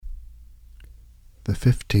the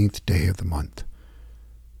 15th day of the month.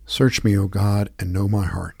 Search me, O God, and know my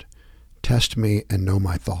heart. Test me and know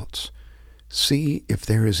my thoughts. See if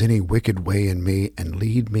there is any wicked way in me, and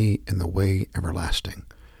lead me in the way everlasting.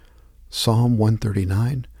 Psalm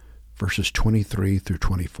 139, verses 23 through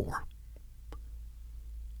 24.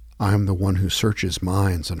 I am the one who searches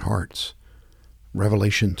minds and hearts.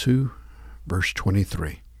 Revelation 2, verse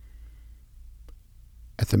 23.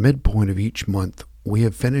 At the midpoint of each month, we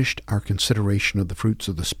have finished our consideration of the fruits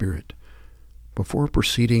of the Spirit. Before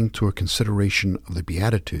proceeding to a consideration of the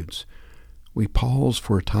Beatitudes, we pause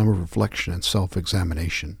for a time of reflection and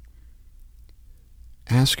self-examination.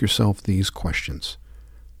 Ask yourself these questions.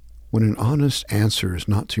 When an honest answer is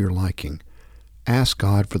not to your liking, ask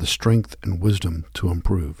God for the strength and wisdom to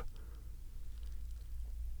improve.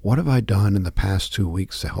 What have I done in the past 2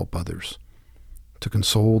 weeks to help others? To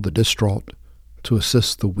console the distraught, to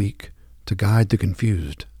assist the weak, to guide the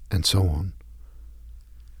confused, and so on.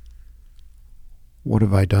 What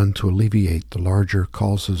have I done to alleviate the larger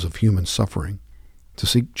causes of human suffering, to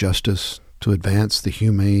seek justice, to advance the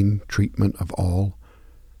humane treatment of all,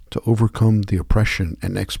 to overcome the oppression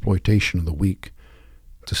and exploitation of the weak,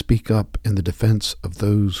 to speak up in the defense of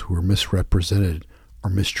those who are misrepresented or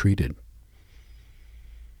mistreated?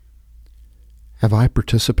 Have I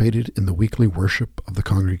participated in the weekly worship of the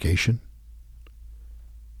congregation?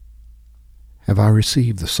 Have I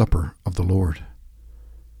received the supper of the Lord?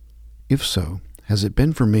 If so, has it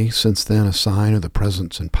been for me since then a sign of the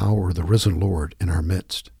presence and power of the risen Lord in our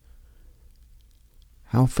midst?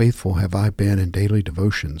 How faithful have I been in daily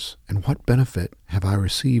devotions, and what benefit have I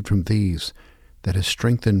received from these that has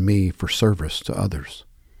strengthened me for service to others?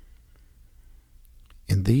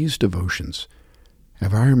 In these devotions,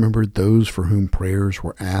 have I remembered those for whom prayers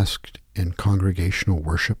were asked in congregational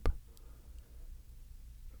worship?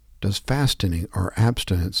 Does fasting or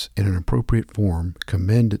abstinence in an appropriate form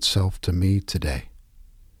commend itself to me today?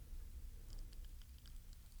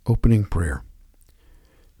 Opening prayer.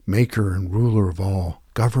 Maker and ruler of all,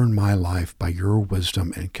 govern my life by your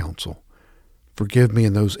wisdom and counsel. Forgive me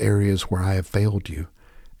in those areas where I have failed you,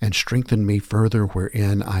 and strengthen me further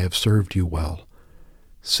wherein I have served you well.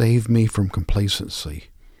 Save me from complacency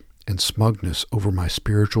and smugness over my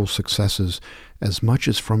spiritual successes as much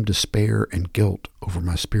as from despair and guilt over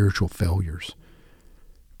my spiritual failures.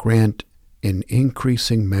 Grant in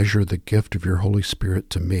increasing measure the gift of your Holy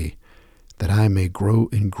Spirit to me, that I may grow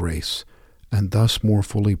in grace and thus more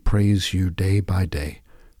fully praise you day by day,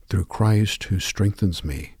 through Christ who strengthens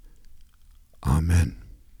me. Amen.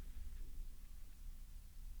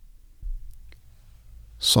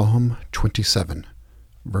 Psalm 27,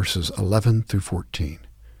 verses 11 through 14.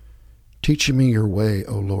 Teach me your way,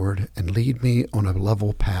 O Lord, and lead me on a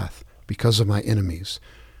level path because of my enemies.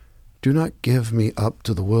 Do not give me up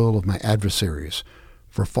to the will of my adversaries,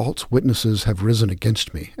 for false witnesses have risen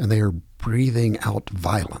against me, and they are breathing out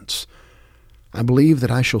violence. I believe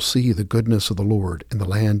that I shall see the goodness of the Lord in the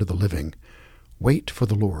land of the living. Wait for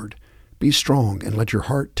the Lord. Be strong, and let your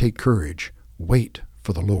heart take courage. Wait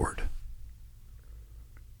for the Lord.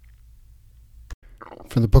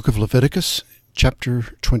 From the book of Leviticus, chapter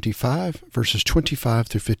 25, verses 25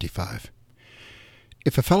 through 55.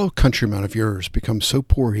 If a fellow countryman of yours becomes so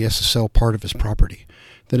poor he has to sell part of his property,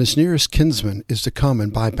 then his nearest kinsman is to come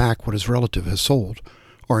and buy back what his relative has sold.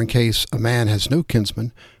 Or in case a man has no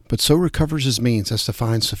kinsman, but so recovers his means as to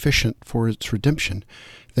find sufficient for its redemption,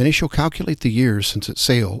 then he shall calculate the years since its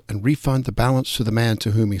sale and refund the balance to the man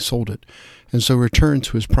to whom he sold it, and so return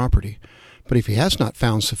to his property. But if he has not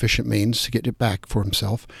found sufficient means to get it back for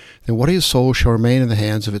himself, then what he has sold shall remain in the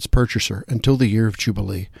hands of its purchaser until the year of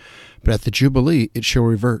Jubilee. But at the Jubilee it shall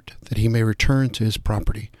revert, that he may return to his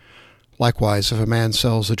property. Likewise, if a man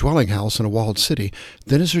sells a dwelling house in a walled city,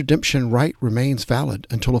 then his redemption right remains valid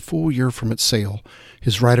until a full year from its sale.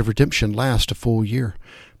 His right of redemption lasts a full year.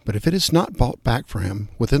 But if it is not bought back for him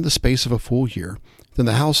within the space of a full year, then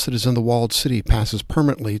the house that is in the walled city passes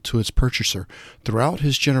permanently to its purchaser. Throughout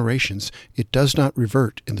his generations, it does not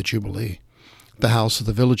revert in the Jubilee. The house of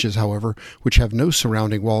the villages, however, which have no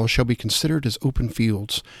surrounding walls, shall be considered as open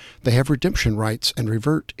fields. They have redemption rights and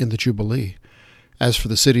revert in the Jubilee. As for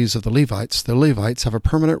the cities of the Levites have a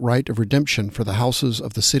permanent right of redemption for the houses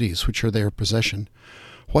of the cities which are their possession.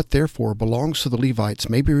 What therefore belongs to the Levites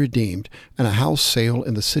may be redeemed, and a house sale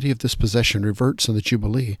in the city of this possession reverts in the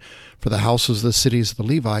Jubilee, for the houses of the cities of the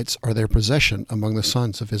Levites are their possession among the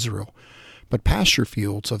sons of Israel. But pasture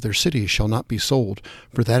fields of their cities shall not be sold,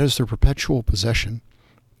 for that is their perpetual possession.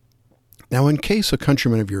 Now in case a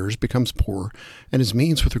countryman of yours becomes poor, and his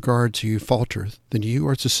means with regard to you falter, then you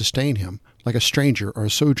are to sustain him, like a stranger or a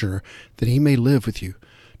sojourner, that he may live with you.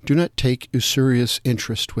 Do not take usurious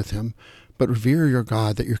interest with him, but revere your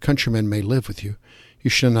God, that your countrymen may live with you. You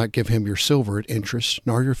shall not give him your silver at interest,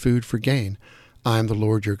 nor your food for gain. I am the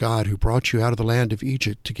Lord your God, who brought you out of the land of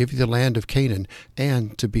Egypt, to give you the land of Canaan,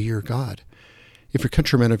 and to be your God. If a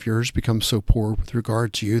countryman of yours becomes so poor with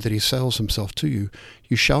regard to you that he sells himself to you,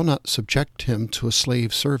 you shall not subject him to a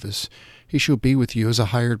slave service. He shall be with you as a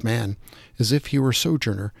hired man, as if he were a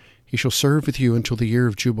sojourner. He shall serve with you until the year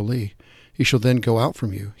of Jubilee. He shall then go out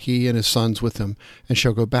from you, he and his sons with him, and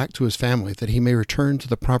shall go back to his family, that he may return to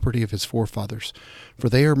the property of his forefathers. For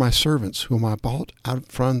they are my servants, whom I bought out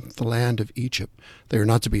from the land of Egypt. They are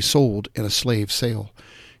not to be sold in a slave sale.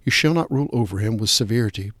 You shall not rule over him with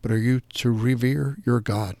severity, but are you to revere your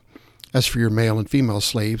God. As for your male and female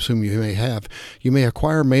slaves whom you may have, you may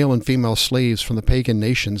acquire male and female slaves from the pagan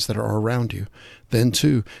nations that are around you. Then,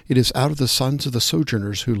 too, it is out of the sons of the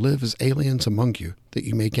sojourners who live as aliens among you, that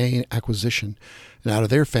you may gain acquisition, and out of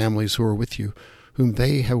their families who are with you, whom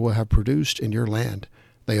they will have produced in your land.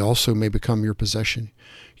 They also may become your possession.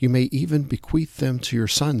 You may even bequeath them to your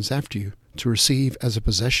sons after you, to receive as a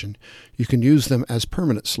possession. You can use them as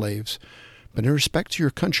permanent slaves. But in respect to your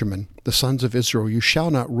countrymen, the sons of Israel, you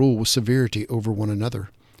shall not rule with severity over one another.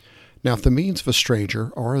 Now if the means of a stranger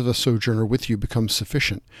or of a sojourner with you becomes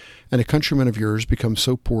sufficient, and a countryman of yours becomes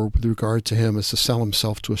so poor with regard to him as to sell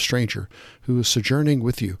himself to a stranger who is sojourning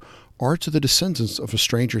with you, or to the descendants of a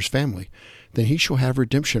stranger's family, then he shall have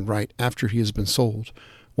redemption right after he has been sold.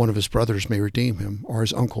 One of his brothers may redeem him, or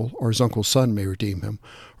his uncle's son may redeem him,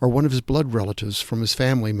 or one of his blood relatives from his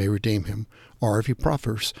family may redeem him, or if he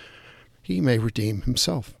proffers, he may redeem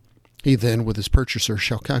himself. He then with his purchaser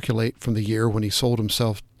shall calculate from the year when he sold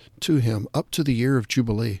himself to him up to the year of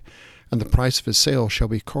Jubilee, and the price of his sale shall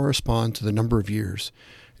be correspond to the number of years.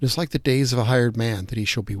 It is like the days of a hired man that he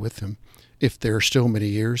shall be with him. If there are still many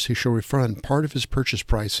years, he shall refund part of his purchase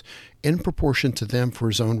price in proportion to them for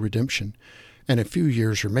his own redemption. And a few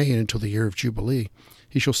years remain until the year of Jubilee.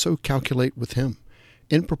 He shall so calculate with him.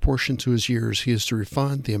 In proportion to his years he is to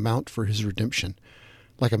refund the amount for his redemption.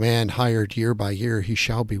 Like a man hired year by year, he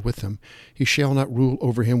shall be with him. He shall not rule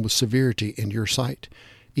over him with severity in your sight.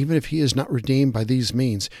 Even if he is not redeemed by these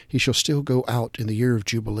means, he shall still go out in the year of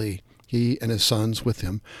Jubilee, he and his sons with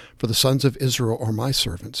him. For the sons of Israel are my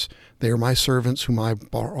servants. They are my servants whom I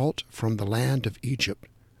brought from the land of Egypt.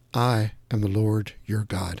 I am the Lord your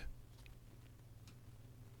God.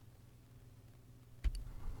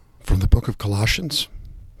 From the book of Colossians,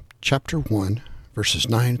 chapter 1, verses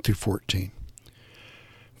 9 through 14.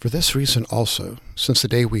 For this reason also, since the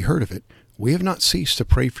day we heard of it, we have not ceased to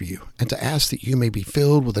pray for you, and to ask that you may be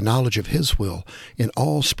filled with the knowledge of his will in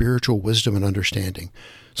all spiritual wisdom and understanding,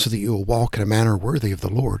 so that you will walk in a manner worthy of the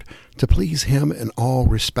Lord, to please him in all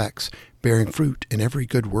respects, bearing fruit in every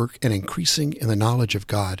good work and increasing in the knowledge of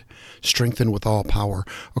God, strengthened with all power,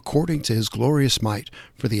 according to his glorious might,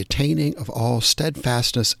 for the attaining of all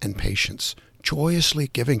steadfastness and patience, joyously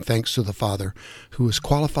giving thanks to the Father, who has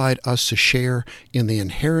qualified us to share in the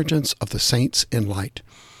inheritance of the saints in light.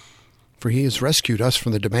 For he has rescued us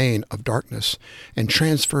from the domain of darkness, and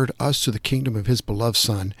transferred us to the kingdom of his beloved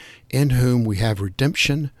Son, in whom we have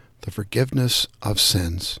redemption, the forgiveness of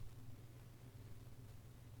sins.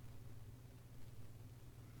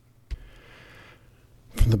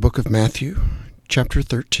 From the book of Matthew, chapter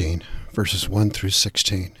 13, verses 1 through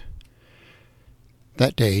 16.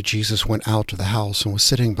 That day Jesus went out of the house and was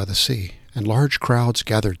sitting by the sea, and large crowds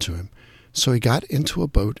gathered to him. So he got into a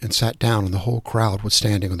boat and sat down, and the whole crowd was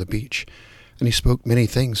standing on the beach. And he spoke many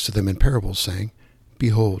things to them in parables, saying,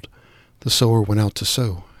 Behold, the sower went out to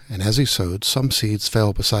sow, and as he sowed, some seeds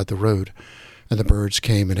fell beside the road, and the birds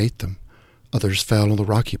came and ate them. Others fell on the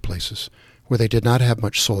rocky places, where they did not have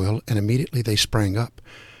much soil, and immediately they sprang up,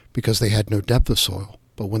 because they had no depth of soil.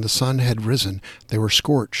 But when the sun had risen, they were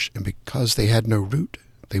scorched, and because they had no root,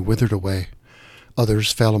 they withered away.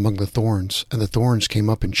 Others fell among the thorns, and the thorns came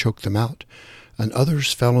up and choked them out. And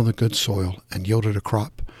others fell on the good soil, and yielded a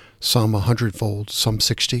crop, some 100-fold, some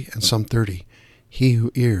 60, and some 30. He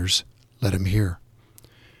who hears, let him hear.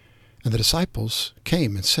 And the disciples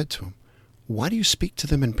came and said to him, Why do you speak to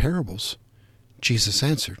them in parables? Jesus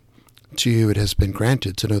answered, To you it has been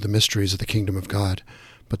granted to know the mysteries of the kingdom of God,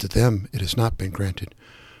 but to them it has not been granted.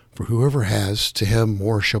 For whoever has, to him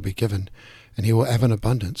more shall be given, and he will have an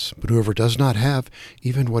abundance. But whoever does not have,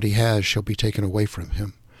 even what he has shall be taken away from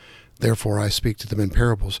him. Therefore I speak to them in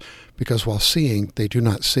parables, because while seeing they do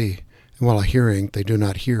not see, and while hearing they do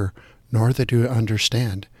not hear, nor they do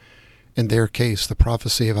understand. In their case the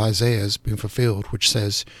prophecy of Isaiah has been fulfilled, which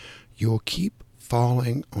says, You will keep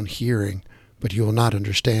falling on hearing, but you will not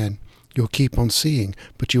understand. You will keep on seeing,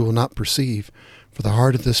 but you will not perceive. For the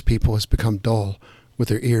heart of this people has become dull. With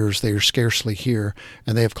their ears they are scarcely hear,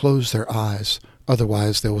 and they have closed their eyes.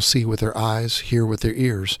 Otherwise they will see with their eyes, hear with their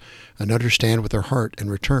ears, and understand with their heart,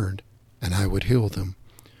 and return, and I would heal them.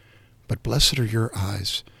 But blessed are your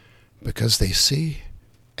eyes, because they see,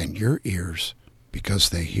 and your ears, because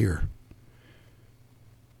they hear.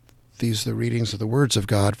 These are the readings of the words of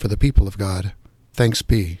God for the people of God. Thanks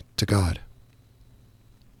be to God.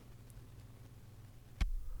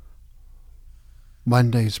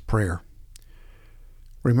 Monday's Prayer.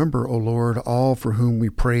 Remember, O Lord, all for whom we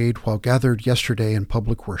prayed while gathered yesterday in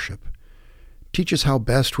public worship. Teach us how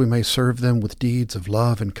best we may serve them with deeds of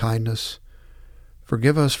love and kindness.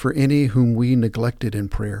 Forgive us for any whom we neglected in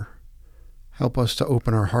prayer. Help us to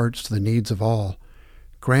open our hearts to the needs of all.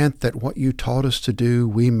 Grant that what you taught us to do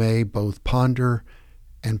we may both ponder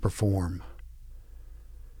and perform.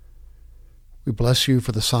 We bless you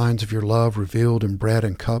for the signs of your love revealed in bread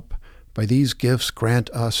and cup. By these gifts grant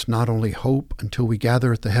us not only hope until we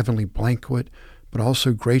gather at the heavenly banquet, but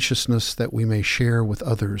also graciousness that we may share with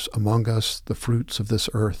others among us the fruits of this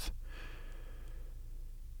earth.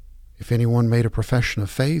 If anyone made a profession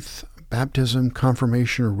of faith, baptism,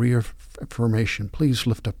 confirmation, or reaffirmation, please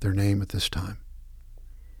lift up their name at this time.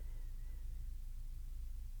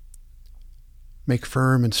 Make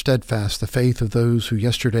firm and steadfast the faith of those who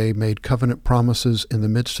yesterday made covenant promises in the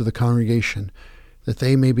midst of the congregation, that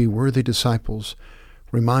they may be worthy disciples.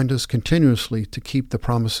 Remind us continuously to keep the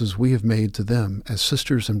promises we have made to them as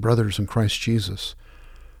sisters and brothers in Christ Jesus.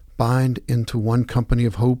 Bind into one company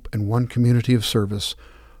of hope and one community of service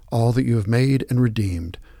all that you have made and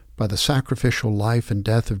redeemed by the sacrificial life and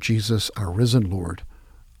death of Jesus, our risen Lord.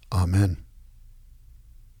 Amen.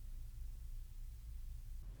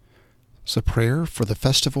 It's a prayer for the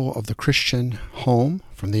festival of the Christian home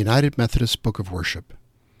from the United Methodist Book of Worship.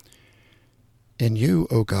 In you,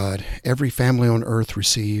 O God, every family on earth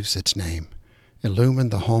receives its name. Illumine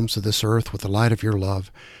the homes of this earth with the light of your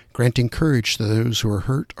love, granting courage to those who are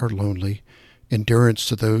hurt or lonely, endurance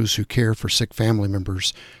to those who care for sick family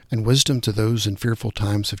members, and wisdom to those in fearful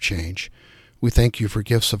times of change. We thank you for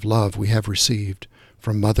gifts of love we have received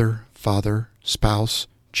from mother, father, spouse,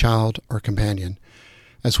 child, or companion.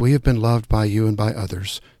 As we have been loved by you and by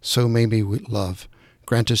others, so may we love.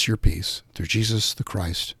 Grant us your peace. Through Jesus the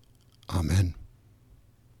Christ. Amen.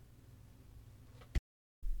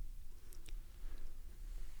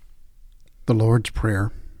 The Lord's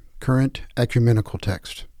Prayer, current ecumenical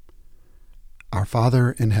text. Our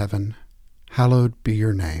Father in heaven, hallowed be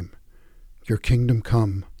your name. Your kingdom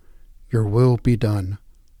come, your will be done,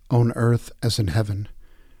 on earth as in heaven.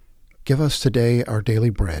 Give us today our daily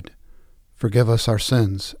bread. Forgive us our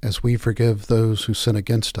sins as we forgive those who sin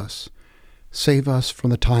against us. Save us from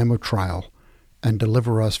the time of trial, and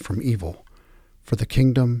deliver us from evil. For the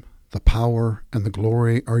kingdom, the power, and the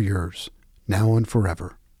glory are yours, now and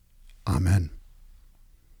forever. Amen.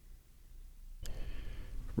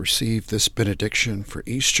 Receive this benediction for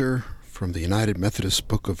Easter from the United Methodist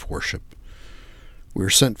Book of Worship. We are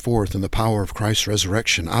sent forth in the power of Christ's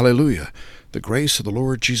resurrection. Alleluia! The grace of the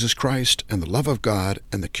Lord Jesus Christ, and the love of God,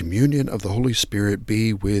 and the communion of the Holy Spirit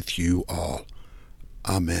be with you all.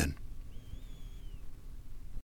 Amen.